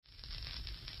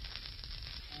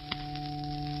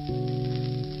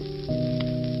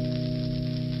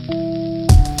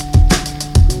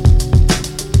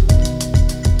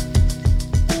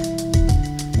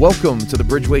Welcome to the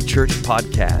Bridgeway Church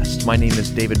podcast. My name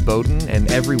is David Bowden,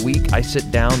 and every week I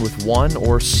sit down with one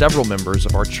or several members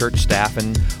of our church staff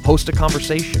and host a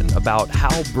conversation about how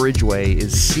Bridgeway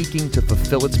is seeking to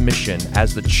fulfill its mission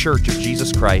as the Church of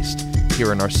Jesus Christ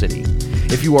here in our city.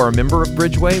 If you are a member of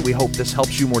Bridgeway, we hope this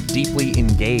helps you more deeply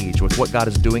engage with what God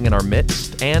is doing in our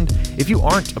midst. And if you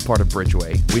aren't a part of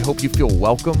Bridgeway, we hope you feel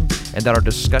welcome and that our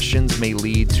discussions may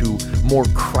lead to more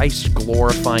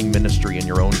Christ-glorifying ministry in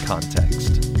your own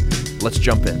context. Let's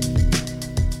jump in.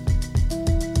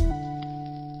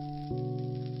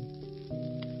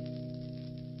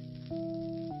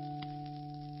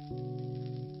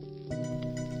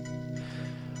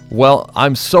 Well,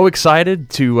 I'm so excited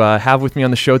to have with me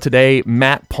on the show today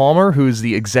Matt Palmer, who's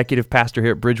the executive pastor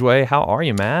here at Bridgeway. How are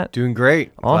you, Matt? Doing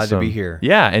great. Awesome. Glad to be here.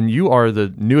 Yeah, and you are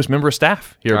the newest member of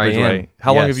staff here at Bridgeway. I am.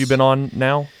 How long Yes. have you been on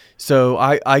now? So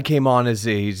I came on as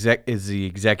the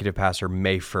executive pastor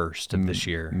May 1st of this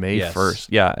year. May Yes. 1st.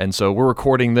 Yeah, and so we're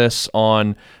recording this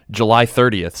on July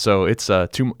 30th. So it's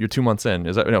you're 2 months in.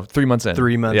 Is that no, 3 months in?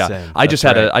 3 months yeah. in. I just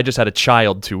That's had right. I just had a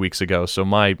child 2 weeks ago, so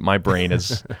my brain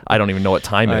is I don't even know what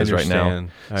time it I is right now.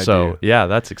 understand. I So do. yeah,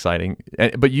 that's exciting.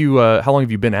 But you, how long have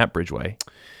you been at Bridgeway?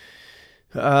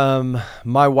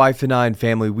 My wife and I and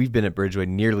family, we've been at Bridgeway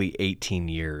nearly 18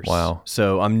 years. Wow.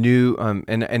 So I'm new,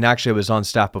 and actually I was on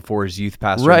staff before as youth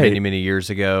pastor Right. many years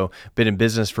ago. Been in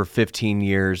business for 15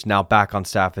 years, now back on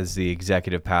staff as the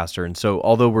executive pastor. And so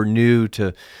although we're new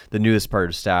to the newest part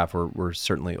of staff, we're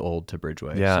certainly old to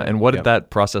Bridgeway. Yeah, So, and what did yep. that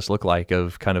process look like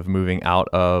of kind of moving out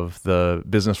of the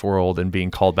business world and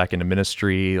being called back into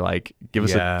ministry? Like, give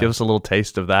us Yeah. a little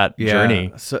taste of that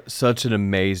journey. Such an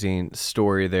amazing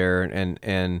story there,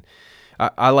 and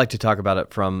I like to talk about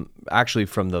it from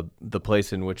the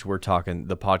place in which we're talking.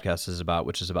 The podcast is about,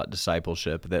 which is about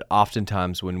discipleship. That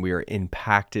oftentimes when we are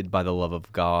impacted by the love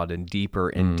of God in deeper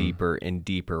and deeper and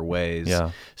deeper ways,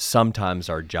 Yeah. sometimes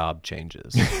our job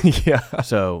changes. Yeah.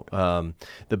 So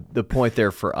the point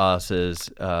there for us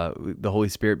is the Holy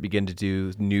Spirit began to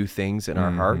do new things in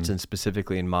our hearts, and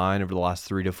specifically in mine over the last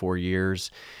 3 to 4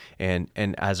 years. And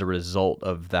as a result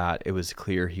of that, it was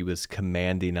clear He was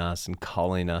commanding us and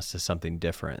calling us to something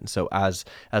different. And so as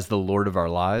the Lord of our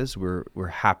lives, we're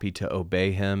happy to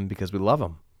obey Him because we love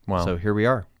Him. Wow. So here we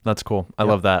are. That's cool. I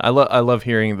love that. I love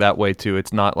hearing that way too.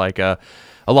 It's not like a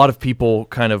lot of people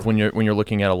kind of when you're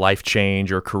looking at a life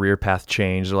change or a career path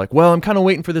change, they're like, well, I'm kind of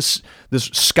waiting for this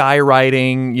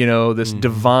skywriting, this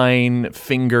divine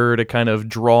finger to kind of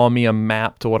draw me a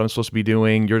map to what I'm supposed to be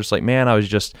doing. You're just like, man, I was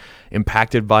just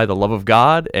impacted by the love of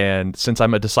God, and since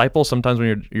I'm a disciple, sometimes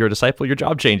when you're a disciple, your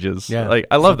job changes. Yeah. Like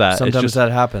I love that. It's Sometimes just,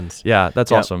 that happens. yeah,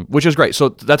 that's Yep. awesome, which is great. So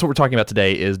that's what we're talking about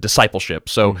today is discipleship.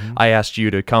 So I asked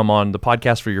you to come on the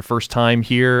podcast for your first time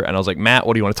here, and I was like, Matt,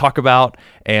 what do you want to talk about?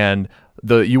 And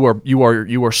you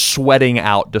are sweating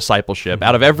out discipleship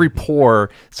out of every pore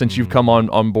since you've come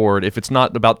on board. If it's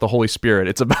not about the Holy Spirit,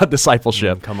 it's about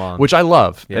discipleship. Come on. Which I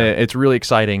love. Yeah. It's really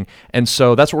exciting. And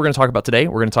so that's what we're going to talk about today.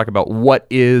 We're going to talk about what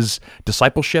is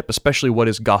discipleship, especially what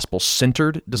is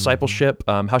gospel-centered discipleship.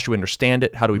 How should we understand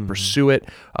it? How do we pursue it?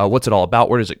 What's it all about?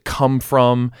 Where does it come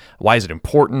from? Why is it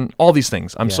important? All these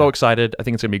things. I'm so excited. I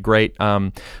think it's going to be great.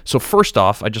 So first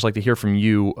off, I'd just like to hear from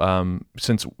you,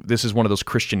 since this is one of those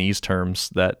Christianese terms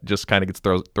that just kind of gets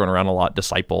thrown around a lot,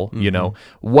 disciple,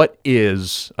 what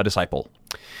is a disciple?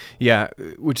 Yeah,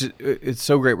 which is, it's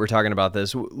so great we're talking about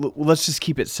this. Let's just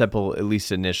keep it simple, at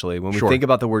least initially. When we Sure. think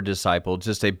about the word disciple,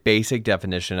 just a basic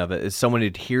definition of it is someone who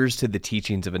adheres to the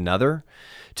teachings of another,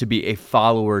 to be a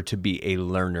follower, to be a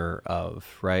learner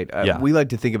of, right? Yeah. We like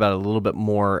to think about it a little bit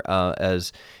more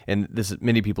as, and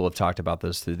many people have talked about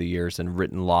this through the years and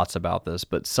written lots about this,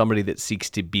 but somebody that seeks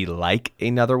to be like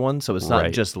another one. So it's not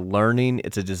Right. just learning,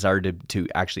 it's a desire to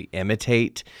actually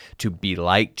imitate, to be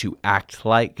like, to act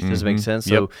like. Does it make sense?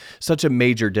 Yep. So such a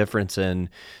major difference in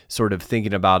sort of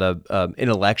thinking about a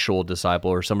intellectual disciple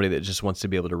or somebody that just wants to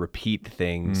be able to repeat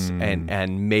things,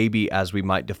 and maybe as we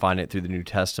might define it through the New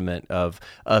Testament of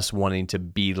us wanting to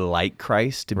be like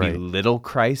Christ, to Right. be little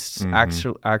Christs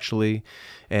actually,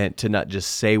 and to not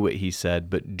just say what He said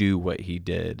but do what He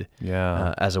did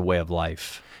as a way of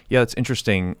life. Yeah, that's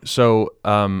interesting. So,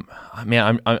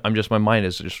 man, I'm just, my mind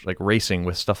is just like racing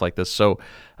with stuff like this. So,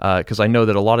 because I know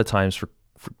that a lot of times for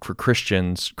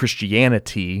Christians,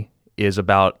 Christianity is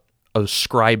about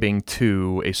ascribing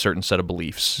to a certain set of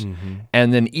beliefs,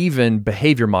 and then even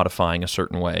behavior modifying a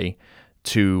certain way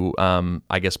to,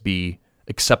 I guess, be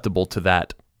acceptable to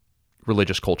that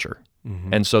religious culture.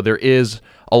 And so there is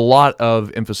a lot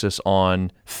of emphasis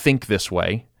on think this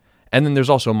way, And then there's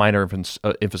also a minor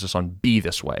emphasis on be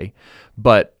this way.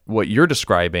 But what you're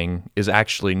describing is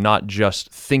actually not just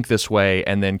think this way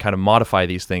and then kind of modify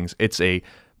these things. It's a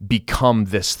become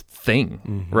this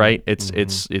thing, right? It's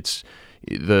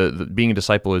the being a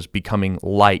disciple is becoming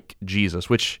like Jesus,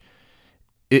 which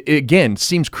it again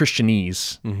seems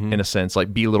Christianese in a sense,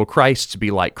 like be little Christ,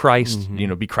 be like Christ,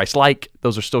 be Christ-like.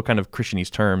 Those are still kind of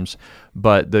Christianese terms,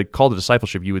 but the call to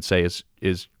discipleship, you would say,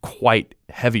 is quite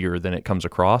heavier than it comes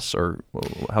across. Or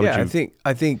how would you?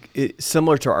 I think it's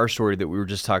similar to our story that we were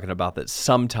just talking about. That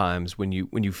sometimes when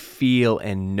you feel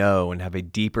and know and have a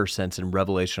deeper sense and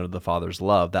revelation of the Father's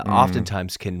love, that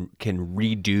oftentimes can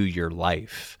redo your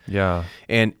life. Yeah,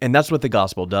 and that's what the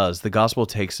gospel does. The gospel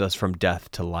takes us from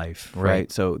death to life,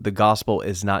 right? So the gospel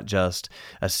is not just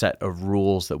a set of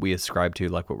rules that we ascribe to,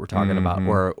 like what we're talking about,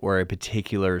 or a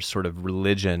particular sort of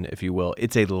religion, if you will.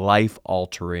 It's a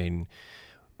life-altering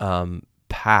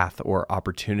path or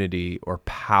opportunity or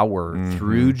power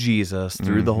through Jesus,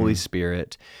 through the Holy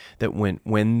Spirit, that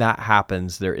when that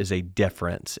happens, there is a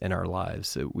difference in our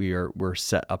lives. That we're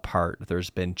set apart.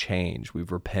 There's been change.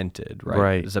 We've repented,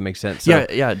 right? Does that make sense? So,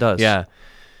 yeah, it does. Yeah.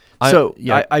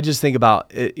 I just think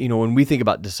about it, when we think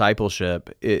about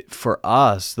discipleship, for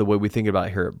us, the way we think about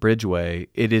it here at Bridgeway,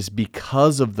 it is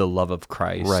because of the love of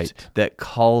Christ that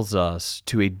calls us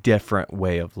to a different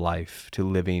way of life, to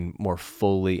living more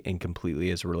fully and completely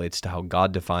as it relates to how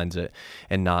God defines it,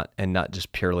 and not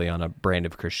just purely on a brand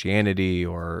of Christianity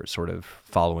or sort of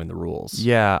following the rules.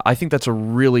 Yeah, I think that's a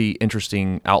really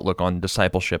interesting outlook on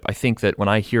discipleship. I think that when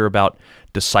I hear about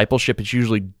discipleship, it's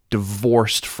usually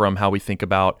divorced from how we think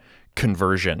about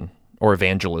conversion or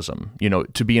evangelism.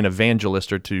 To be an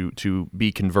evangelist or to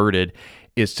be converted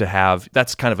is to have,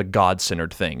 that's kind of a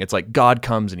God-centered thing. It's like God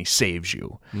comes and he saves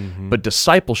you. But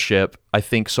discipleship, I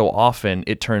think so often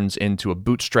it turns into a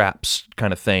bootstraps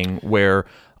kind of thing where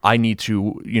I need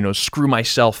to, screw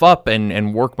myself up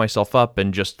and work myself up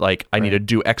and just like, I need to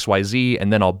do X, Y, Z,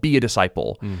 and then I'll be a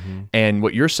disciple. And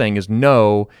what you're saying is,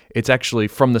 no, it's actually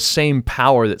from the same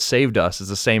power that saved us is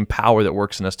the same power that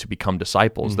works in us to become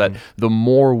disciples. That the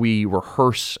more we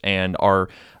rehearse and are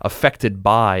affected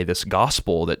by this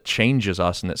gospel that changes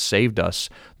us and that saved us,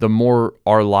 the more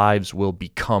our lives will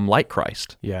become like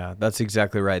Christ. Yeah, that's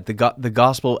exactly right. The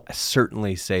gospel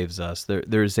certainly saves us.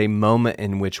 There's a moment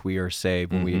in which we are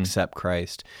saved when we accept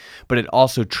Christ, but it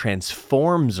also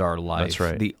transforms our life. That's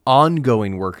right. The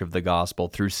ongoing work of the gospel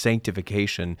through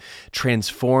sanctification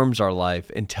transforms our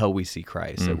life until we see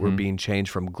Christ, that we're being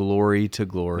changed from glory to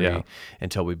glory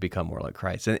until we become more like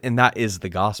Christ. And that is the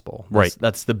gospel.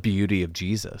 That's the beauty of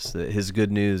Jesus. His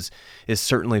good news is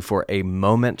certainly for a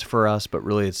moment for us, but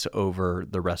really it's over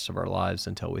the rest of our lives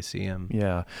until we see him.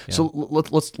 Yeah. So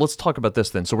let's talk about this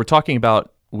then. So we're talking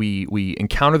about we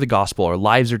encounter the gospel, our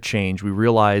lives are changed, we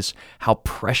realize how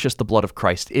precious the blood of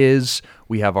Christ is,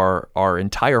 we have our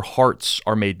entire hearts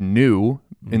are made new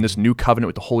in this new covenant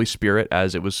with the Holy Spirit,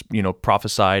 as it was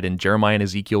prophesied in Jeremiah and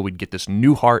Ezekiel. We'd get this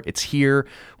new heart, it's here,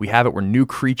 we have it, we're new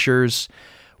creatures.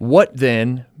 What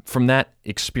then, from that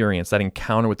experience, that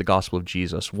encounter with the gospel of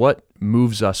Jesus, what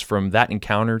moves us from that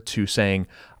encounter to saying,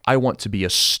 I want to be a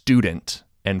student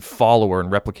and follower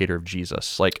and replicator of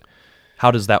Jesus? Like, how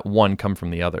does that one come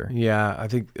from the other? Yeah, I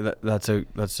think that's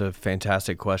a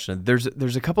fantastic question. There's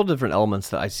a couple different elements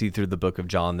that I see through the book of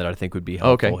John that I think would be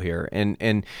helpful here.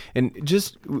 And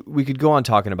just, we could go on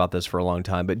talking about this for a long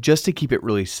time, but just to keep it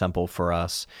really simple for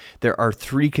us, there are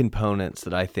three components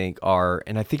that I think are,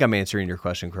 and I think I'm answering your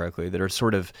question correctly, that are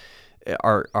sort of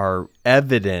are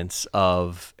evidence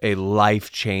of a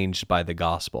life changed by the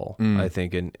gospel. I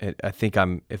think, and I think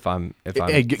if I'm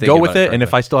go with it, and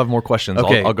if I still have more questions,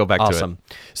 I'll go back to it.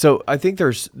 So I think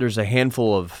there's a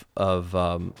handful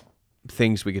of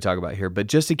things we could talk about here, but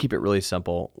just to keep it really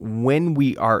simple, when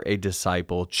we are a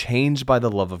disciple, changed by the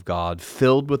love of God,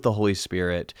 filled with the Holy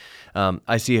Spirit,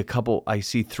 I see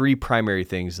three primary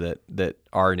things that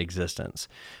are in existence.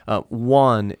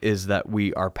 One is that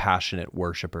we are passionate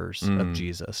worshipers of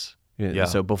Jesus. Yeah.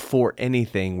 So before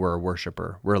anything, we're a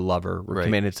worshiper, we're a lover. We're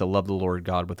commanded to love the Lord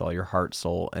God with all your heart,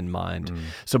 soul, and mind.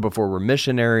 So before we're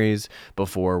missionaries,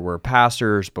 before we're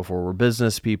pastors, before we're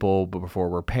business people, before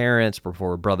we're parents, before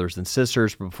we're brothers and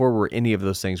sisters, before we're any of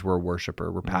those things, we're a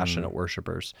worshiper. We're passionate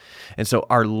worshipers. And so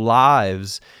our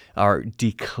lives are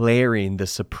declaring the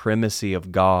supremacy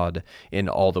of God in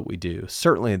all that we do.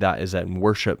 Certainly that is in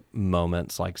worship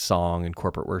moments like song and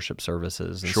corporate worship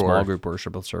services and small group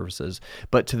worship services.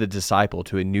 But to the disciple,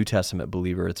 to a New Testament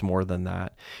believer, it's more than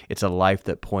that. It's a life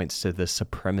that points to the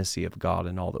supremacy of God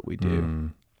in all that we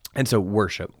do. And so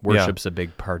worship's a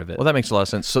big part of it. Well, that makes a lot of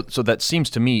sense. So that seems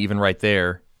to me, even right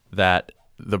there, that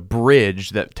the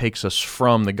bridge that takes us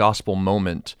from the gospel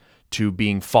moment to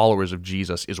being followers of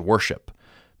Jesus is worship.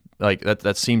 Like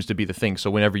that seems to be the thing.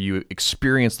 So whenever you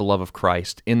experience the love of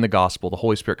Christ in the gospel, the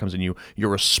Holy Spirit comes in you, your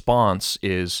response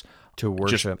is to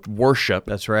worship. Just worship.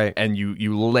 That's right. And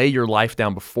you lay your life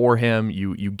down before him,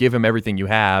 you give him everything you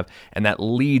have, and that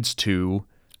leads to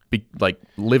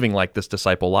living like this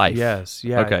disciple life. Yes,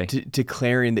 yeah. Okay.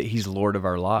 Declaring that he's Lord of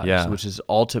our lives, which is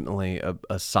ultimately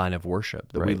a sign of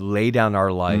worship, that we lay down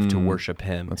our life to worship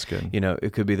him. That's good.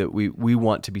 It could be that we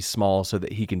want to be small so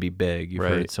that he can be big. You've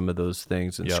heard some of those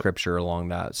things in Scripture along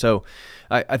that. So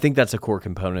I think that's a core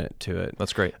component to it.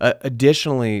 That's great.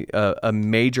 Additionally, a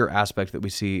major aspect that we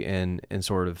see in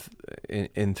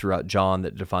throughout John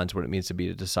that defines what it means to be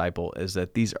a disciple is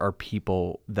that these are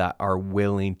people that are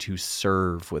willing to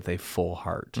serve with a full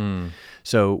heart.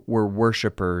 So we're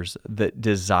worshipers that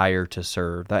desire to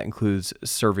serve. That includes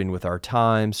serving with our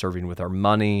time, serving with our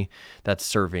money. That's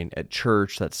serving at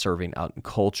church. That's serving out in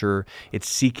culture. It's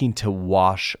seeking to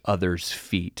wash others'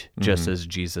 feet, just as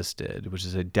Jesus did, which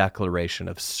is a declaration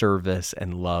of service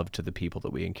and love to the people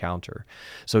that we encounter.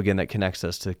 So again, that connects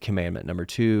us to commandment number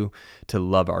 2, to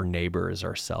love our neighbor as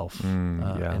ourself.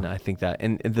 And I think that,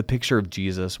 and the picture of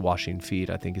Jesus washing feet,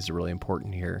 I think is really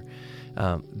important here.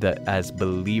 That as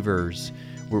believers,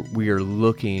 we are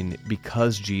looking,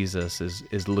 because Jesus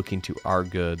is looking to our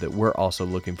good, that we're also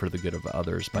looking for the good of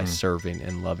others by serving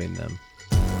and loving them.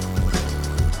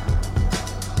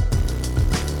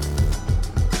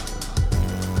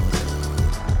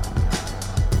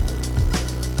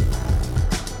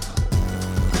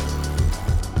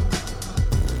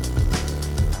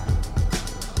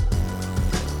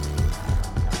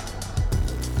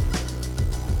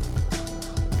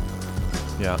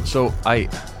 Yeah, so I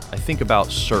think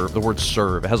about serve. The word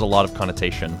serve, it has a lot of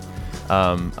connotation.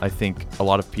 I think a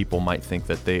lot of people might think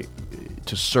that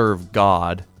to serve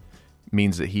God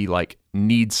means that he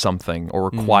needs something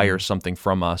or requires something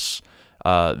from us.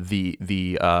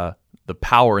 The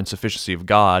power and sufficiency of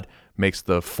God makes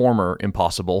the former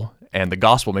impossible, and the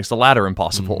gospel makes the latter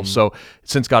impossible. So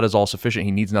since God is all sufficient,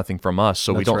 he needs nothing from us.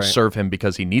 So we don't serve him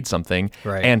because he needs something.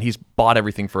 Right. And he's bought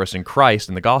everything for us in Christ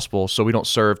in the gospel, so we don't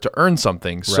serve to earn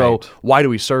something. So why do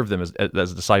we serve them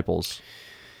as disciples?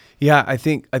 Yeah, I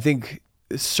think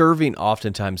serving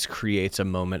oftentimes creates a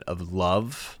moment of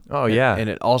love. Oh yeah. And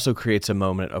it also creates a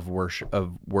moment of worship,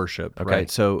 right?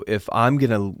 So if I'm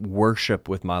going to worship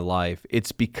with my life,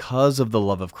 it's because of the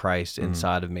love of Christ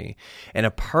inside of me. And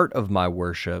a part of my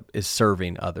worship is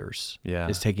serving others.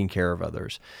 Is taking care of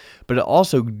others. But it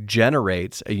also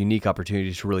generates a unique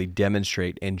opportunity to really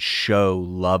demonstrate and show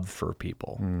love for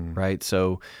people, right?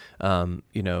 So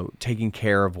taking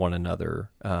care of one another,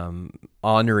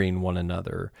 honoring one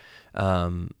another,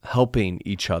 helping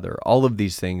each other. All of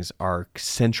these things are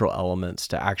central elements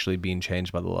to actually being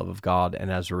changed by the love of God,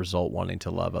 and as a result, wanting to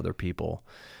love other people.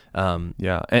 And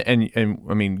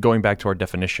I mean, going back to our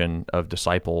definition of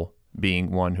disciple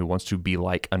being one who wants to be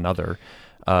like another,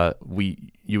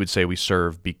 you would say we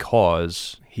serve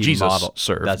because Jesus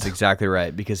served. That's exactly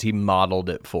right, because he modeled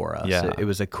it for us. Yeah. It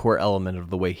was a core element of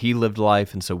the way he lived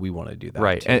life, and so we want to do that.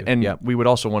 Right, too. and we would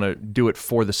also want to do it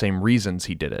for the same reasons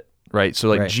he did it. Right,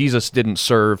 so Jesus didn't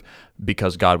serve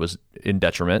because God was in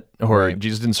detriment, or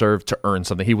Jesus didn't serve to earn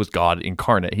something. He was God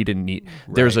incarnate. He didn't need.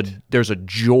 There's a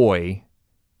joy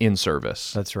in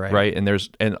service. That's right. Right,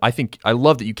 and I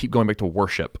love that you keep going back to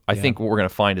worship. I think what we're going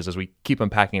to find is as we keep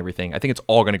unpacking everything, I think it's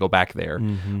all going to go back there,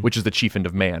 which is the chief end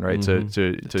of man, right?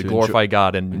 To glorify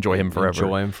God and enjoy Him forever.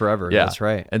 Enjoy Him forever. Yeah, that's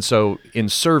right. And so in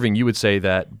serving, you would say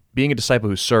that being a disciple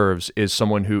who serves is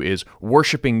someone who is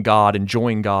worshiping God,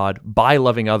 enjoying God by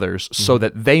loving others, so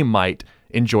that they might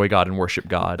enjoy God and worship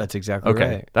God. That's exactly right.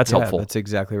 Okay, that's helpful. That's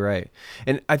exactly right.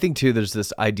 And I think too, there's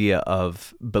this idea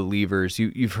of believers.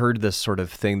 You've heard this sort of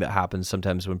thing that happens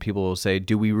sometimes when people will say,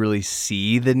 "Do we really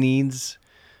see the needs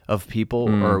of people,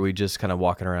 or are we just kind of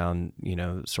walking around,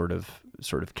 sort of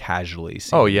casually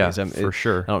seeing things?" For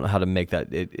sure. I don't know how to make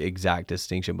that exact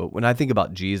distinction, but when I think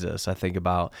about Jesus, I think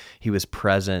about he was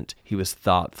present, he was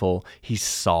thoughtful,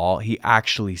 he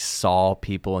actually saw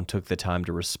people and took the time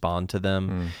to respond to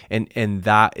them. And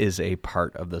that is a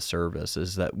part of the service,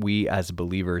 is that we as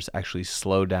believers actually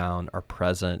slow down, are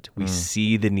present, we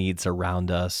see the needs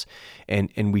around us,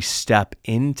 and we step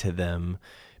into them,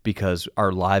 because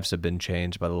our lives have been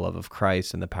changed by the love of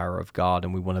Christ and the power of God,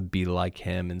 and we want to be like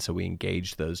Him, and so we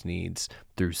engage those needs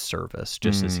through service,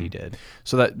 just as He did.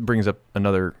 So that brings up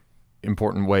another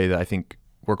important way that I think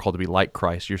we're called to be like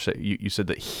Christ. You said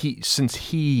that since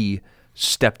He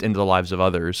stepped into the lives of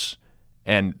others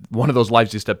And one of those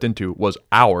lives he stepped into was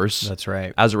ours. That's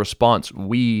right. As a response,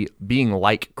 we, being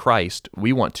like Christ,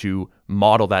 we want to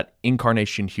model that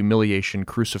incarnation, humiliation,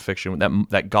 crucifixion,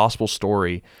 that gospel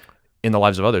story in the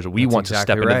lives of others. We want to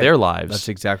step into their lives. That's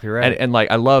exactly right. And like,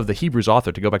 I love the Hebrews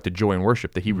author, to go back to joy in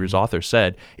worship, the Hebrews author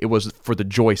said it was for the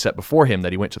joy set before him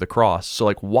that he went to the cross. So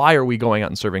like, why are we going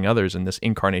out and serving others in this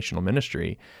incarnational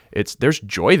ministry? There's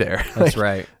joy there. That's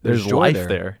right. There's joy life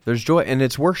there. There's joy, and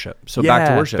it's worship. So back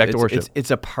to worship. Back to worship.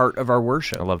 It's a part of our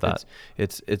worship. I love that.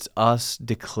 It's us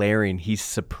declaring He's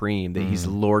supreme, that He's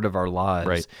Lord of our lives.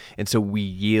 Right. And so we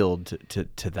yield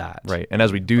to that. Right. And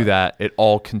as we do that, it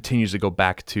all continues to go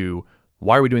back to,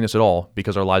 why are we doing this at all?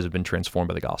 Because our lives have been transformed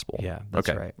by the gospel. Yeah, that's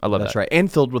right. I love that. That's right.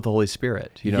 And filled with the Holy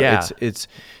Spirit. It's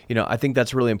I think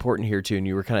that's really important here too. And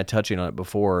you were kind of touching on it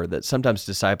before, that sometimes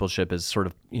discipleship is sort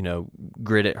of,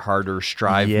 grit it harder,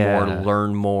 strive more,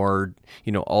 learn more,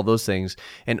 all those things.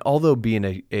 And although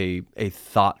being a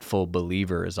thoughtful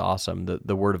believer is awesome,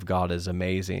 the Word of God is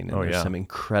amazing. And there's some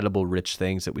incredible rich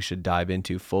things that we should dive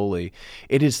into fully.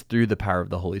 It is through the power of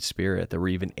the Holy Spirit that we're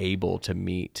even able to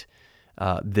meet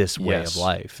this way of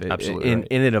life. Absolutely. In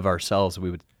it of ourselves,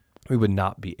 we would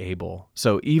not be able.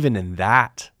 So even in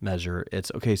that measure,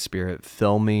 it's okay, Spirit,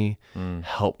 fill me,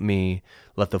 help me,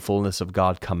 let the fullness of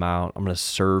God come out. I'm going to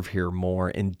serve here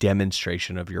more in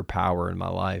demonstration of your power in my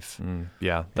life.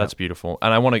 Yeah, that's beautiful.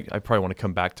 And I probably want to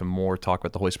come back to more talk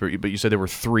about the Holy Spirit, but you said there were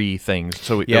three things.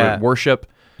 So there were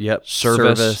worship,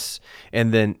 service,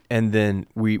 and then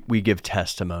we give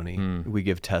testimony. We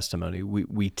give testimony.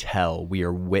 We tell. We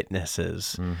are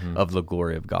witnesses of the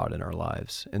glory of God in our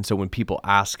lives. And so when people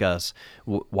ask us,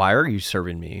 "Why are you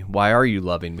serving me? Why are you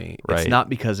loving me?" It's not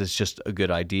because it's just a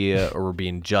good idea or we're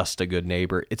being just a good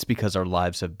neighbor. It's because our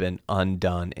lives have been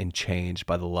undone and changed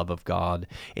by the love of God,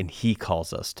 and He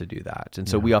calls us to do that. And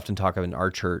so we often talk in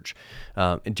our church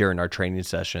during our training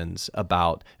sessions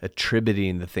about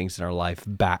attributing the things in our life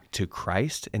back to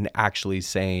Christ, and actually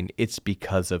saying it's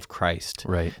because of Christ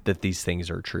that these things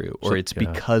are true, or it's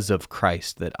because of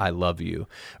Christ that I love you,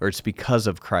 or it's because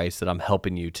of Christ that I'm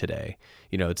helping you today.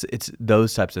 It's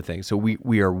those types of things. So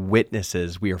we are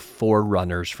witnesses, we are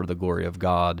forerunners for the glory of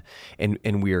God,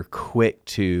 and we are quick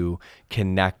to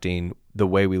connecting the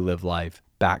way we live life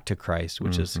back to Christ,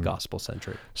 which is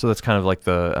gospel-centric. So that's kind of like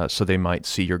so they might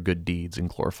see your good deeds and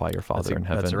glorify your Father in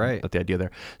heaven. That's right. That's the idea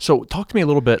there. So talk to me a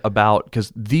little bit about,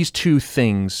 because these two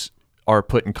things are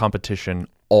put in competition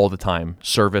all the time,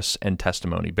 service and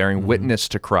testimony, bearing witness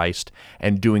to Christ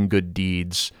and doing good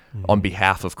deeds on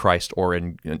behalf of Christ or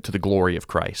to the glory of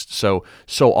Christ. So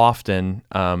often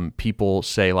people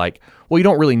say like, well, you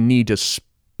don't really need to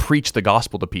preach the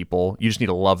gospel to people. You just need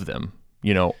to love them.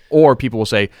 Or people will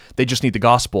say they just need the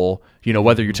gospel,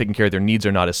 whether you're taking care of their needs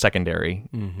or not is secondary.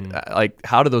 Like,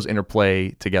 how do those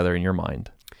interplay together in your mind?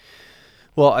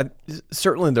 Well,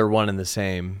 certainly they're one and the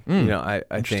same.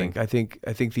 I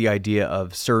think the idea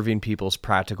of serving people's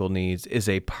practical needs is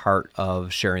a part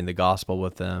of sharing the gospel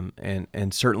with them,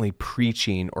 and certainly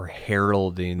preaching or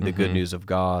heralding the good news of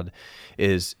God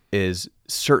is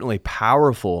certainly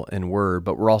powerful in word,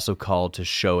 but we're also called to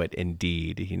show it in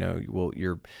deed.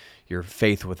 Your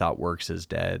faith without works is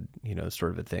dead,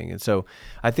 sort of a thing. And so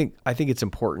I think it's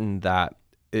important that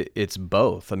it's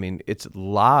both. I mean, it's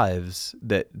lives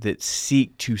that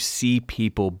seek to see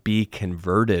people be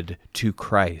converted to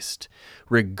Christ,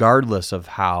 regardless of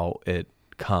how it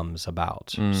comes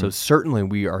about. So certainly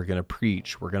we are going to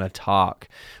preach, we're going to talk,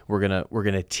 we're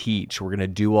going to teach, we're going to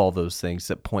do all those things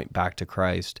that point back to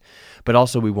Christ. But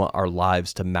also we want our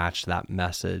lives to match that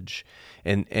message.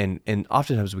 And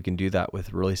oftentimes we can do that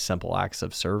with really simple acts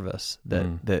of service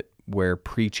that where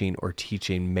preaching or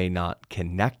teaching may not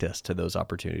connect us to those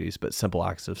opportunities, but simple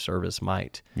acts of service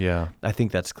might. Yeah. I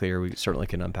think that's clear. We certainly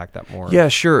can unpack that more. Yeah,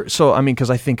 sure. So, because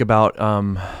I think about,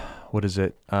 what is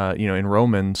it? In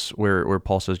Romans where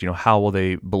Paul says, how will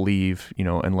they believe,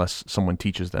 unless someone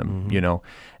teaches them,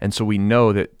 And so we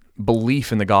know that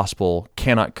belief in the gospel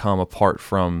cannot come apart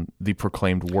from the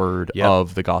proclaimed word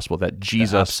of the gospel, that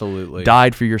Jesus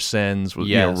died for your sins, was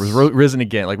risen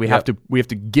again. Like we have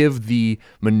to give the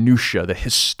minutia, the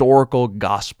historical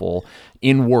gospel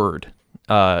in word,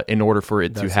 in order for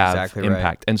it to have impact.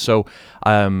 Right. And so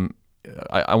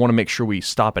I want to make sure we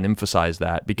stop and emphasize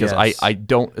that, because I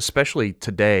don't, especially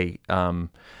today,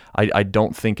 I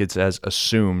don't think it's as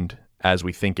assumed as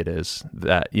we think it is.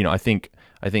 That I think.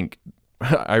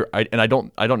 I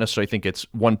don't necessarily think it's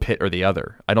one pit or the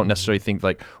other. I don't necessarily think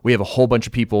like we have a whole bunch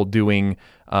of people doing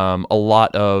a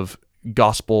lot of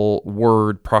gospel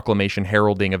word proclamation,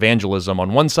 heralding, evangelism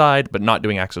on one side, but not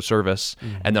doing acts of service.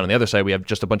 And then on the other side, we have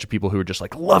just a bunch of people who are just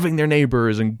like loving their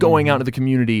neighbors and going out into the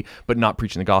community, but not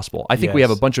preaching the gospel. I think we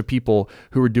have a bunch of people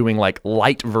who are doing like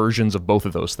light versions of both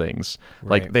of those things.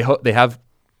 Like they have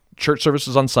church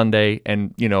services on Sunday,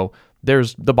 and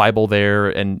there's the Bible there,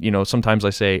 and sometimes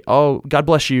I say, "Oh, God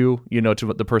bless you,"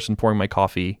 to the person pouring my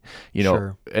coffee,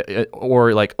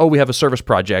 or like, "Oh, we have a service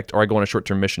project," or I go on a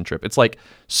short-term mission trip. It's like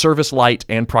service light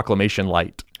and proclamation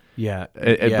light. Yeah.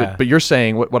 But you're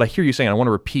saying what I hear you saying, I want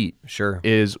to repeat. Sure.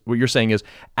 Is what you're saying is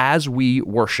as we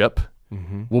worship,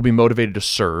 we'll be motivated to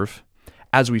serve.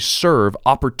 As we serve,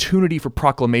 opportunity for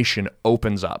proclamation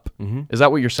opens up. Is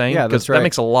that what you're saying? Yeah, that's right. That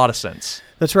makes a lot of sense.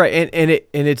 That's right, and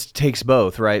it takes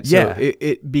both, right? Yeah. So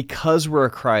it because we're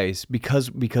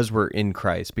because we're in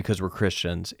Christ, because we're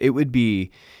Christians, it would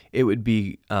be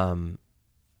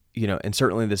and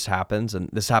certainly this happens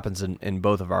in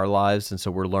both of our lives, and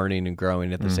so we're learning and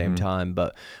growing at the same time.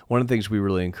 But one of the things we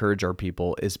really encourage our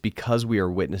people is, because we are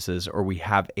witnesses, or we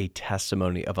have a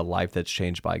testimony of a life that's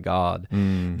changed by God,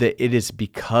 that it is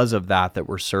because of that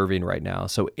we're serving right now.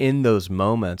 So in those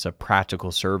moments of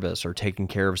practical service, or taking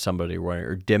care of somebody,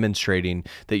 or demonstrating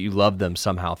that you love them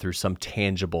somehow through some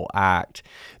tangible act,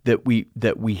 that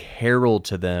we herald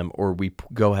to them, or we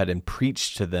go ahead and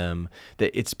preach to them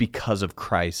that it's because of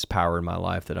Christ's power in my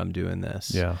life that I'm doing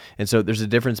this. Yeah. And so there's a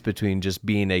difference between just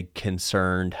being a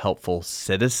concerned, helpful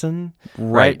citizen,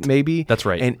 Right. Maybe. That's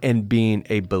right. And being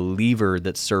a believer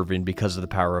that's serving because of the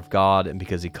power of God, and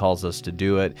because He calls us to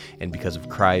do it, and because of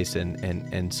Christ.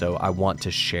 And so I want to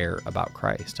share about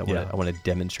Christ. I want to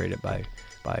demonstrate it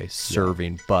by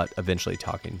serving, but eventually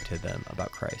talking to them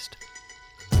about Christ.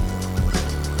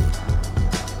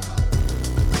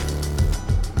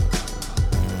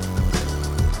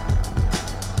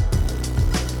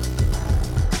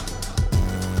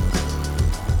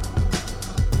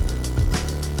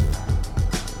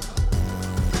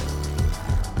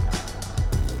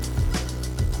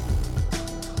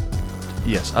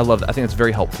 Yes, I love that. I think that's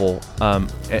very helpful.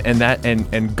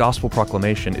 And gospel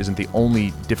proclamation isn't the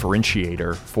only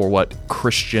differentiator for what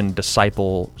Christian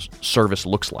disciple service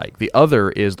looks like. The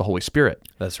other is the Holy Spirit.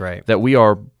 That's right. That we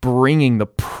are bringing the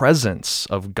presence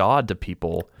of God to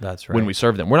people. That's right. When we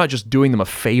serve them. We're not just doing them a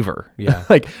favor. Yeah.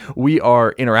 Like, we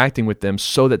are interacting with them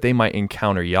so that they might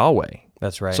encounter Yahweh.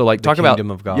 That's right. So like, talk about the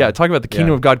kingdom of God. Yeah, talk about the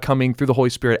kingdom of God coming through the Holy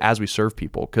Spirit as we serve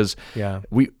people, because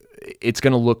it's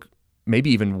going to look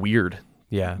maybe even weird.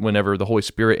 Yeah. Whenever the Holy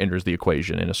Spirit enters the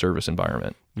equation in a service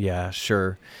environment. Yeah,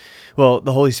 sure. Well,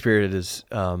 the Holy Spirit is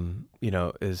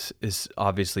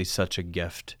obviously such a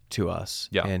gift to us.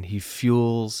 Yeah. And He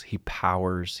fuels, He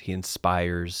powers, He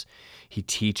inspires, He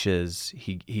teaches,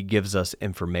 He gives us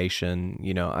information.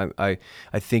 I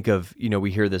think of,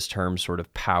 we hear this term sort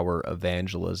of power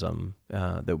evangelism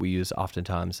that we use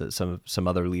oftentimes, that some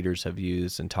other leaders have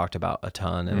used and talked about a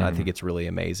ton, and I think it's really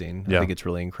amazing. I think it's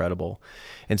really incredible.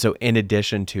 And so in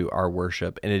addition to our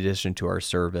worship, in addition to our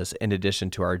service, in addition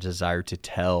to our desire to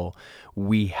tell,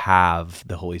 we have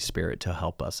the Holy Spirit to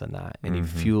help us in that. And He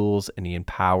fuels, and He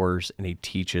empowers, and He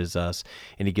teaches us,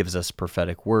 and He gives us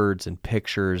prophetic words and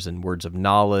pictures and words of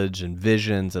knowledge and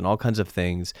visions and all kinds of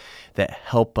things that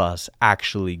help us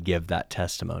actually give that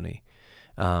testimony.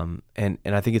 And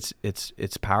I think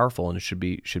it's powerful, and it should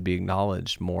be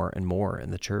acknowledged more and more in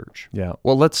the church. Yeah.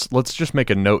 Well, let's just make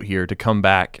a note here to come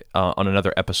back on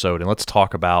another episode, and let's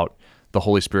talk about the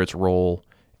Holy Spirit's role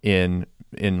in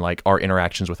like our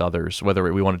interactions with others,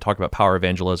 whether we want to talk about power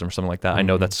evangelism or something like that. I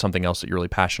know that's something else that you're really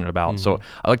passionate about. So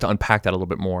I'd like to unpack that a little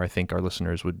bit more. I think our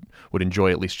listeners would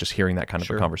enjoy at least just hearing that kind of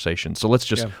a conversation. So let's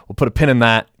just, we'll put a pin in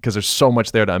that, because there's so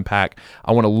much there to unpack.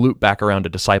 I want to loop back around to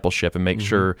discipleship and make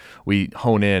sure we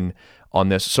hone in on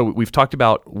this. So we've talked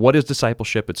about what is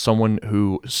discipleship. It's someone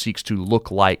who seeks to look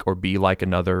like or be like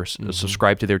another,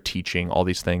 subscribe to their teaching, all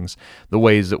these things. The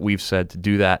ways that we've said to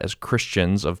do that as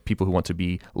Christians, of people who want to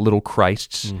be little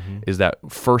Christs, is that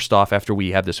first off, after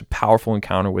we have this powerful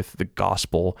encounter with the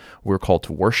gospel, we're called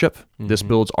to worship. This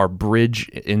builds our bridge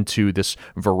into this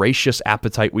voracious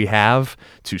appetite we have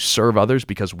to serve others,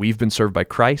 because we've been served by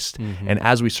Christ. And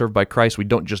as we serve by Christ, we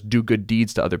don't just do good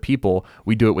deeds to other people,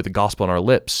 we do it with the gospel on our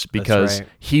lips, because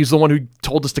He's the one who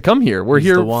told us to come here. We're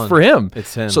here for Him.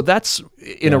 It's Him. So that's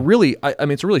in a really,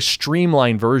 it's a really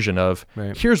streamlined version of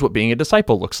here's what being a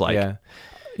disciple looks like.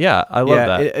 Yeah, I love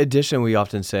that. In addition, we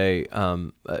often say,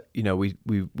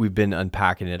 we've been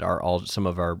unpacking it. Some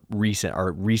of our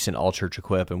recent all church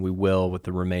equip, and we will with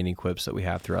the remaining equips that we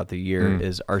have throughout the year.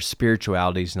 Is our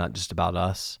spirituality is not just about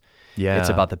us. Yeah. It's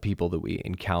about the people that we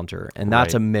encounter. And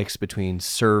that's Right. a mix between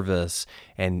service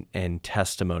and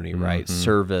testimony, right?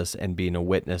 Service and being a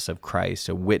witness of Christ,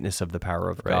 a witness of the power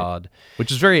of God.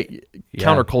 Which is very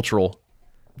countercultural.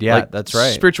 Yeah, Like, that's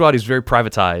right. Spirituality is very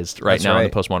privatized right That's now in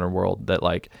right. the postmodern world. That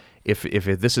like, if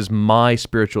this is my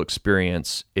spiritual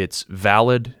experience, it's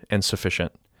valid and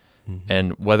sufficient,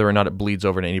 and whether or not it bleeds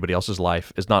over into anybody else's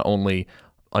life is not only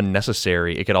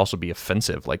unnecessary, it could also be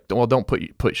offensive. Like, don't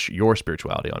put your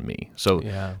spirituality on me. So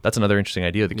that's another interesting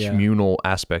idea, the communal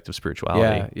aspect of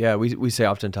spirituality. Yeah. We say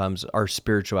oftentimes our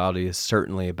spirituality is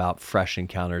certainly about fresh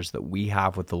encounters that we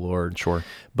have with the Lord. Sure.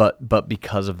 But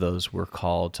because of those, we're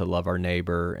called to love our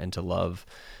neighbor and to love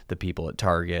the people at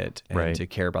Target and Right. to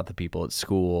care about the people at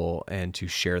school and to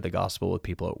share the gospel with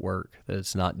people at work. That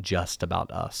it's not just about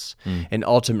us. And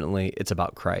ultimately, it's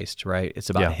about Christ, right? It's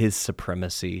about his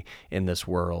supremacy in this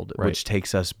world, which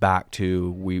takes us back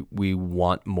to we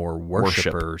want more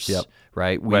worshipers, Yep.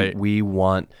 right? Right. We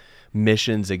want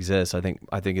missions exist. I think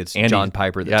it's Andy- John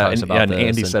Piper that talks about and this.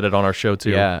 Andy said it on our show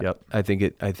too. Yeah, Yep. I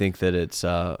think that it's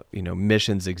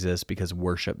missions exist because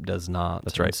worship does not.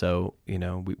 That's right. And so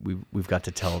we've got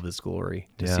to tell of His glory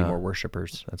to see Yeah. more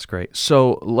worshipers. That's great.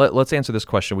 So let's answer this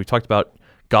question. We've talked about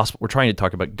gospel. We're trying to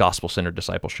talk about gospel-centered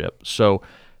discipleship. So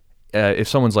if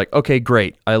someone's like, okay,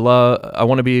 great, I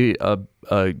want to be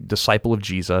a disciple of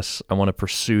Jesus. I want to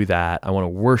pursue that. I want to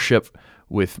worship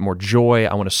with more joy.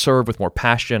 I want to serve with more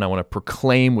passion. I want to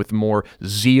proclaim with more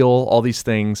zeal, all these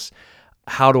things.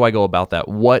 How do I go about that?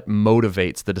 What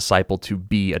motivates the disciple to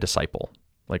be a disciple?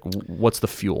 Like, what's the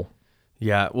fuel?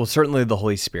 Yeah, well, certainly the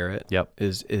Holy Spirit Yep.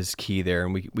 is key there,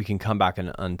 and we can come back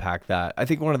and unpack that. I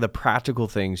think one of the practical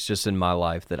things just in my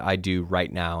life that I do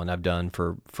right now, and I've done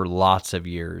for lots of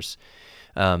years,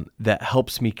 that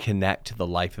helps me connect to the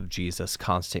life of Jesus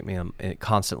constantly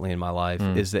in my life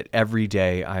is that every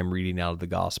day I'm reading out of the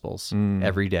Gospels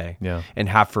every day, and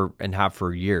have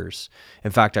for years. In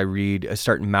fact, I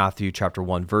start in Matthew chapter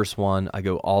 1 verse 1. I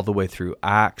go all the way through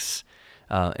Acts.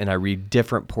 And I read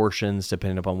different portions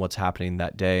depending upon what's happening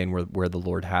that day and where the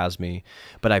Lord has me.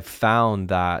 But I've found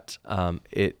that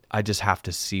I just have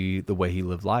to see the way He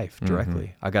lived life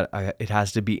directly. It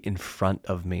has to be in front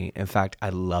of me. In fact, I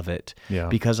love it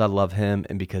because I love Him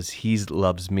and because He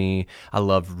loves me. I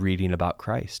love reading about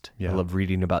Christ. I love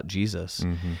reading about Jesus,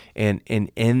 and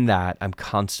in that I'm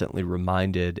constantly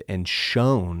reminded and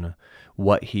shown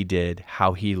what He did,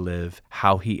 how He lived,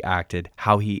 how He acted,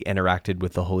 how He interacted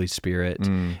with the Holy Spirit.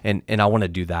 And I want to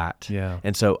do that. Yeah.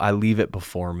 And so I leave it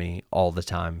before me all the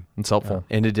time. It's helpful.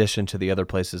 In addition to the other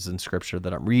places in Scripture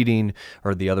that I'm reading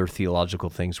or the other theological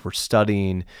things we're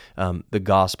studying, the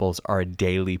Gospels are a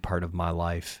daily part of my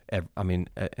life.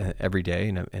 Every day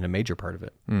and a major part of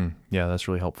it. Yeah, that's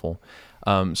really helpful.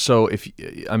 So it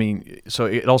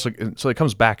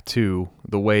comes back to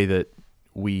the way that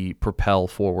we propel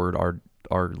forward our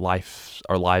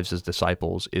lives as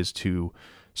disciples is to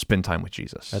spend time with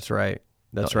Jesus. That's right.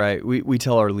 That's right. We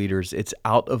tell our leaders it's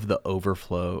out of the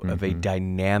overflow of a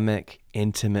dynamic,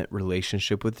 intimate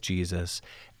relationship with Jesus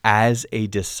as a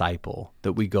disciple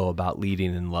that we go about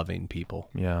leading and loving people.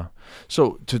 Yeah.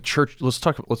 So to church, let's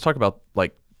talk about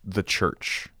like the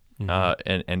church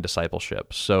and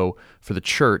discipleship. So for the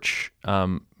church,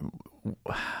 how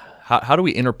do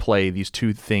we interplay these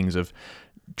two things of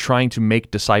trying to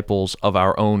make disciples of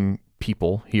our own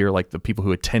people here, like the people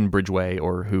who attend Bridgeway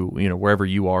or who, wherever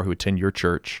you are, who attend your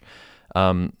church?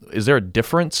 Is there a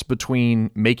difference between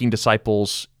making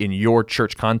disciples in your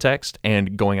church context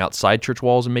and going outside church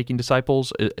walls and making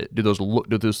disciples? Do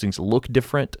those things look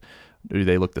different? Do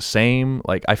they look the same?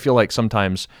 Like, I feel like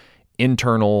sometimes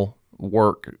internal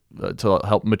work to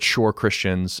help mature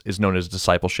Christians is known as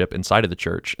discipleship inside of the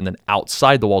church, and then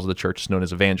outside the walls of the church is known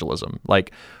as evangelism.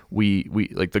 Like we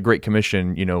like the Great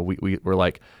Commission, we're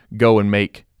like, go and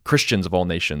make Christians of all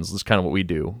nations. That's kind of what we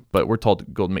do, but we're told to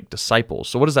go and make disciples.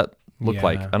 So what does that look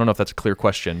like? I don't know if that's a clear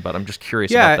question, but I'm just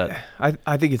curious about that.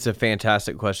 I think it's a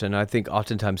fantastic question. I think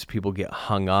oftentimes people get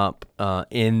hung up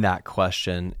in that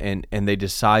question and they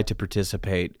decide to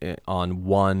participate on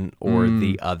one or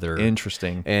the other.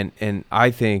 Interesting. And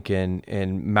I think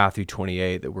in Matthew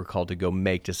 28 that we're called to go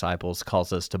make disciples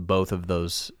calls us to both of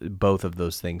those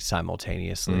things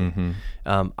simultaneously.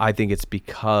 I think it's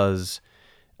because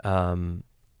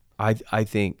I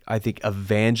think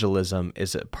evangelism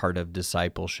is a part of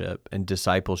discipleship, and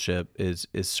discipleship is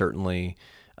certainly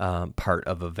part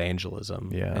of evangelism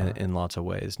Yeah. in lots of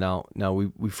ways. Now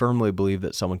we firmly believe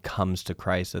that someone comes to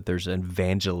Christ, that there's an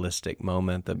evangelistic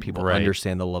moment, that people Right.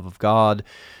 understand the love of God,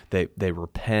 they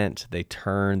repent, they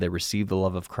turn, they receive the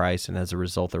love of Christ, and as a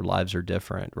result, their lives are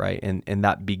different, right? And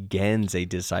that begins a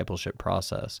discipleship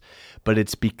process. But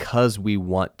it's because we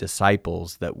want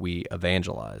disciples that we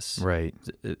evangelize. Right.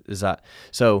 Is that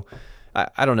so?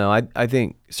 I don't know. I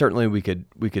think certainly we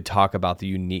could talk about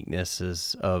the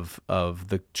uniquenesses of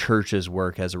the church's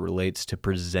work as it relates to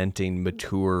presenting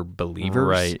mature believers,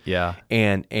 Right. Yeah.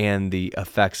 and the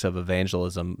effects of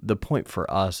evangelism. The point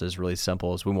for us is really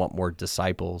simple: is we want more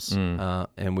disciples,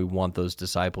 and we want those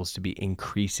disciples to be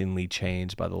increasingly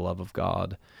changed by the love of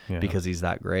God, because He's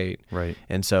that great. Right.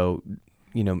 And so,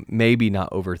 maybe not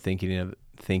overthinking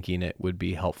thinking it would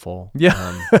be helpful.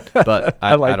 Yeah. But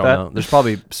I like don't that. know. There's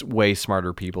probably way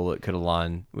smarter people that could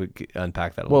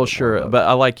unpack that a little Well, bit sure, more, but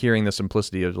I like hearing the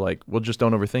simplicity of like, well, just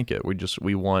don't overthink it.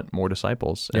 We want more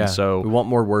disciples, and so we want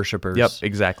more worshipers. Yep,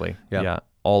 exactly. Yep. Yeah,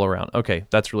 all around. Okay,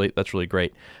 that's really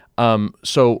great.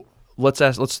 So let's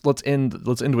end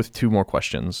with two more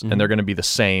questions, and they're going to be the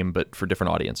same but for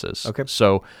different audiences. Okay.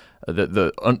 So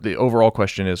the overall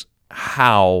question is,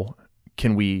 how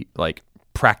can we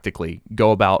practically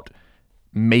go about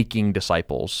making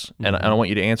disciples? And I want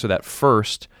you to answer that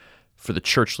first for the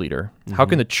church leader. How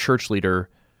can the church leader,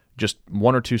 just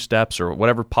one or two steps or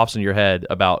whatever pops in your head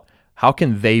about how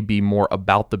can they be more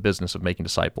about the business of making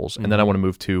disciples? And then I want to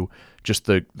move to just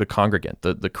the congregant,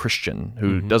 the Christian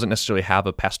who doesn't necessarily have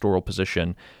a pastoral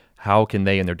position. How can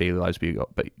they in their daily lives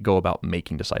go about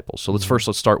making disciples? So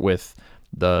let's start with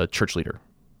the church leader.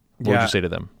 What would you say to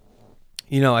them?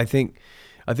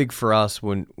 I think for us,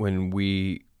 when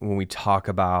we talk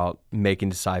about making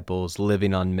disciples,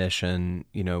 living on mission,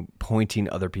 pointing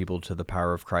other people to the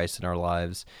power of Christ in our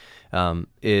lives,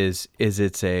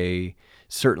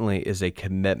 certainly is a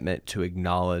commitment to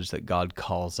acknowledge that God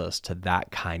calls us to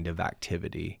that kind of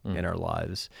activity in our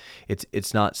lives.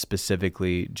 It's not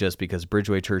specifically just because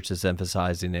Bridgeway Church is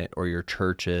emphasizing it or your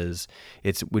church is.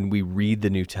 It's when we read the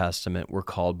New Testament, we're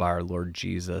called by our Lord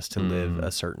Jesus to live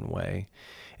a certain way.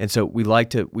 And so we like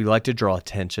to draw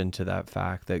attention to that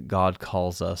fact that God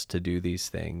calls us to do these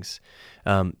things.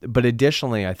 But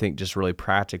additionally, I think just really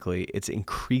practically, it's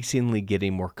increasingly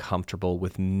getting more comfortable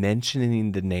with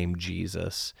mentioning the name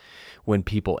Jesus when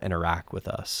people interact with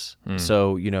us.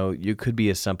 So, you could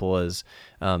be as simple as,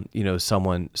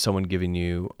 someone giving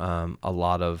you a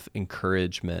lot of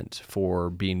encouragement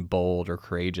for being bold or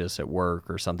courageous at work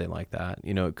or something like that.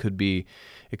 It could be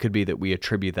that we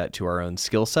attribute that to our own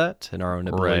skill set and our own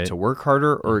ability to work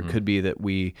harder, or it could be that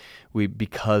we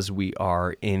because we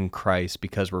are in Christ,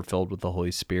 because we're filled with the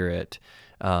Holy Spirit,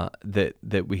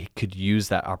 that we could use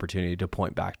that opportunity to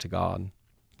point back to God.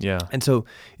 Yeah. And so,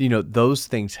 those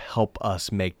things help us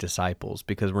make disciples,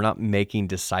 because we're not making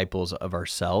disciples of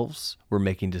ourselves, we're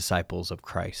making disciples of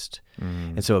Christ.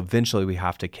 And so eventually we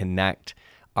have to connect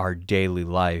our daily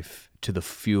life to the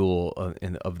fuel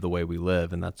of the way we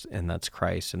live, and that's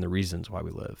Christ and the reasons why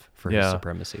we live for His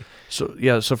supremacy.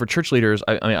 So for church leaders,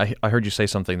 I heard you say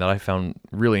something that I found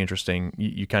really interesting.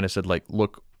 You kind of said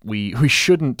look, we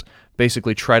shouldn't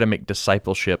basically try to make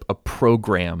discipleship a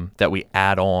program that we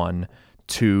add on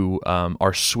to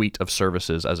our suite of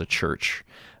services as a church,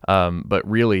 but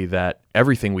really that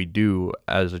everything we do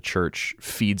as a church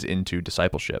feeds into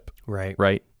discipleship.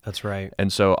 Right. That's right.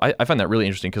 And so I find that really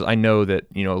interesting, because I know that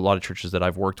a lot of churches that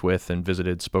I've worked with and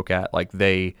visited, spoke at,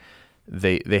 they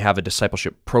have a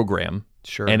discipleship program.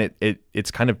 Sure. And it's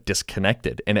kind of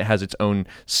disconnected, and it has its own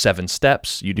 7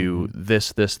 steps. You do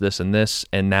this, and this,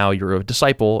 and now you're a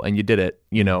disciple, and you did it,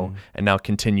 and now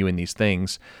continue in these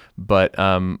things. But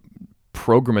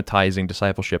programmatizing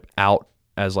discipleship out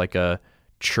as a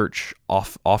church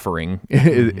offering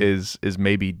is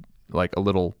maybe a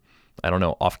little, I don't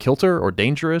know, off kilter or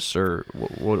dangerous, or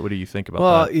what do you think about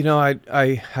that? Well,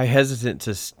 I hesitate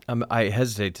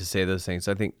to say those things.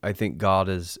 I think God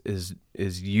is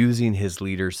using His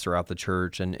leaders throughout the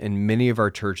church, and many of our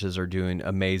churches are doing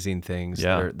amazing things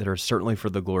that are certainly for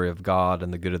the glory of God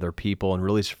and the good of their people, and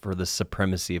really for the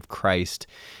supremacy of Christ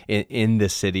in the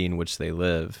city in which they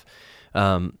live.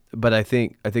 But I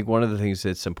think one of the things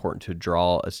that's important to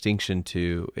draw a distinction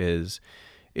to is,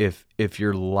 if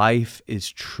your life is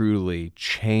truly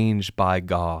changed by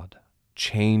God,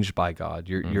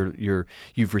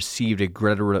 you've received a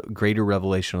greater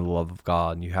revelation of the love of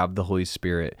God, and you have the Holy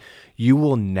Spirit, you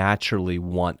will naturally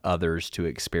want others to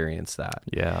experience that.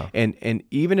 Yeah. And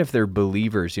even if they're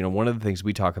believers, one of the things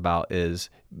we talk about is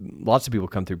lots of people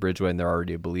come through Bridgeway and they're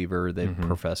already a believer, they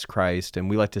profess Christ, and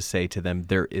we like to say to them,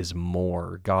 there is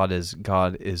more. God is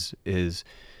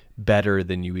better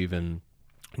than you even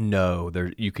know.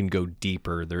 There, you can go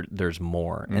deeper. There's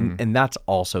more, and that's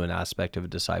also an aspect of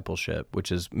discipleship,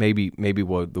 which is maybe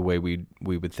what the way we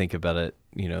would think about it,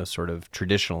 sort of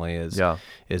traditionally is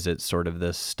it's sort of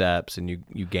the steps, and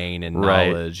you gain in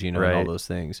knowledge, and all those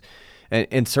things.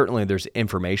 And certainly there's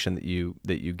information that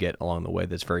you get along the way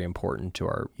that's very important to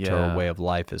our way of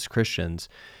life as Christians.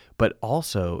 But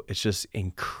also, it's just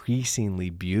increasingly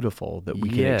beautiful that we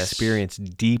can experience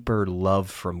deeper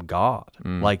love from God.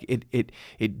 Like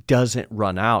it doesn't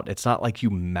run out. It's not like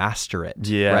you master it,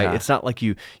 right? It's not like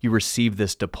you receive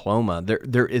this diploma.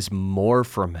 There is more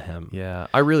from Him. Yeah,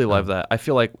 I really love that. I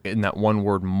feel like in that one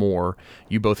word, more,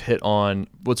 you both hit on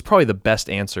what's probably the best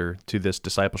answer to this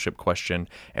discipleship question,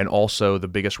 and also the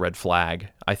biggest red flag.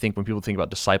 I think when people think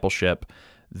about discipleship,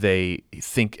 they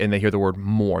think and they hear the word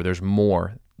more. There's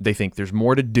more. They think there's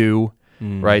more to do,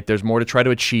 right? There's more to try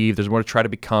to achieve. There's more to try to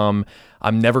become.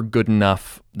 I'm never good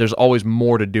enough. There's always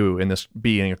more to do in this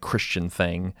being a Christian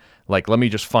thing. Like, let me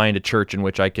just find a church in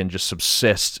which I can just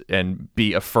subsist and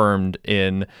be affirmed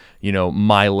in,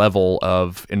 my level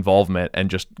of involvement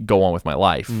and just go on with my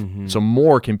life. So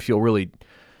more can feel really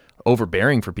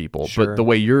overbearing for people. Sure. But the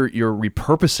way you're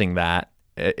repurposing that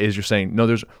is you're saying, no,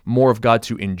 there's more of God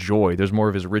to enjoy. There's more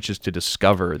of His riches to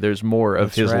discover. There's more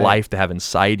of His life to have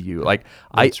inside you. Like,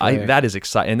 that is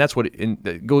exciting. And that's what,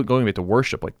 going back to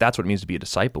worship, like that's what it means to be a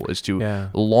disciple, is to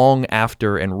long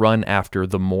after and run after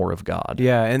the more of God.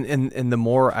 Yeah, and the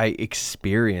more I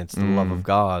experience the love of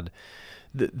God,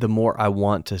 the more I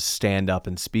want to stand up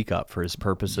and speak up for His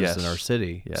purposes in our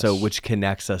city. Yes. So, which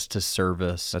connects us to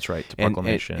service. That's right, to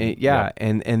proclamation.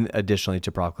 And additionally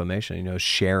to proclamation,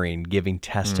 sharing, giving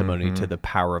testimony to the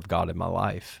power of God in my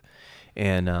life.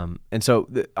 And so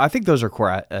I think those are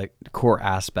core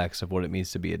aspects of what it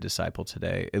means to be a disciple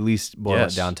today. At least boil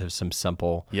it down to some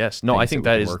simple. Yes, no, I think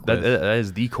that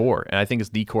is the core, and I think it's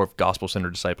the core of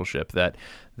gospel-centered discipleship. That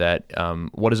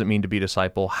what does it mean to be a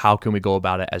disciple? How can we go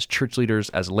about it as church leaders,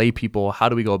 as lay people? How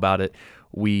do we go about it?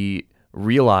 We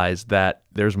realize that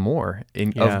there's more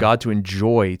of God to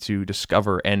enjoy, to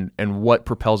discover, and what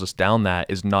propels us down that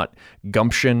is not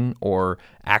gumption or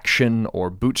action or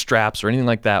bootstraps or anything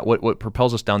like that. What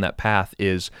propels us down that path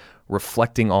is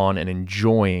reflecting on and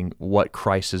enjoying what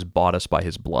Christ has bought us by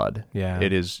His blood. Yeah.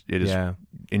 It is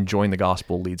enjoying the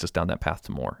gospel leads us down that path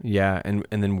to more. Yeah, and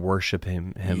then worship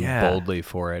him boldly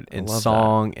for it, in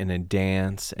song and in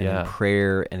dance and in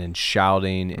prayer and in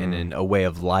shouting and in a way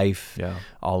of life. Yeah.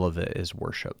 All of it is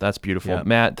worship. That's beautiful. Yeah.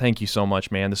 Matt, thank you so much,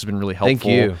 man. This has been really helpful. Thank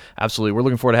you. Absolutely. We're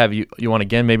looking forward to have you on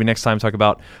again, maybe next time, talk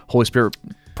about Holy Spirit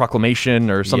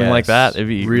proclamation or something like that. If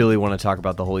you really want to talk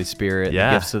about the Holy Spirit, the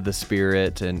gifts of the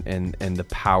Spirit, and the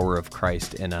power of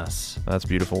Christ in us. That's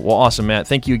beautiful. Well, awesome, Matt.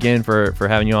 Thank you again for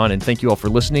having you on, and thank you all for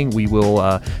listening. We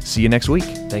will see you next week.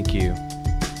 Thank you.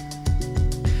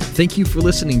 Thank you for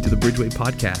listening to the Bridgeway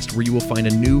Podcast, where you will find a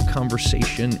new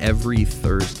conversation every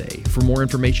Thursday. For more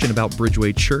information about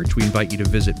Bridgeway Church, we invite you to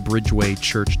visit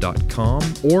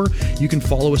bridgewaychurch.com, or you can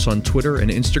follow us on Twitter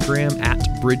and Instagram at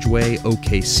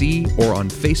BridgewayOKC, or on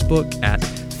Facebook at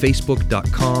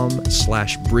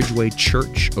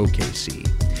facebook.com/BridgewayChurchOKC.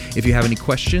 If you have any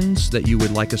questions that you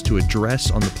would like us to address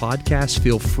on the podcast,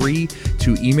 feel free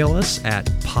to email us at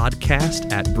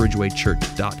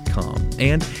podcast@bridgewaychurch.com.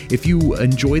 And if you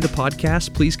enjoy the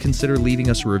podcast, please consider leaving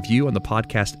us a review on the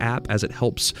podcast app, as it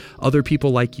helps other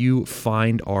people like you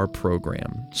find our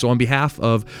program. So on behalf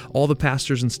of all the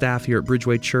pastors and staff here at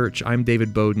Bridgeway Church, I'm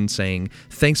David Bowden saying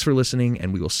thanks for listening,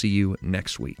 and we will see you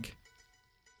next week.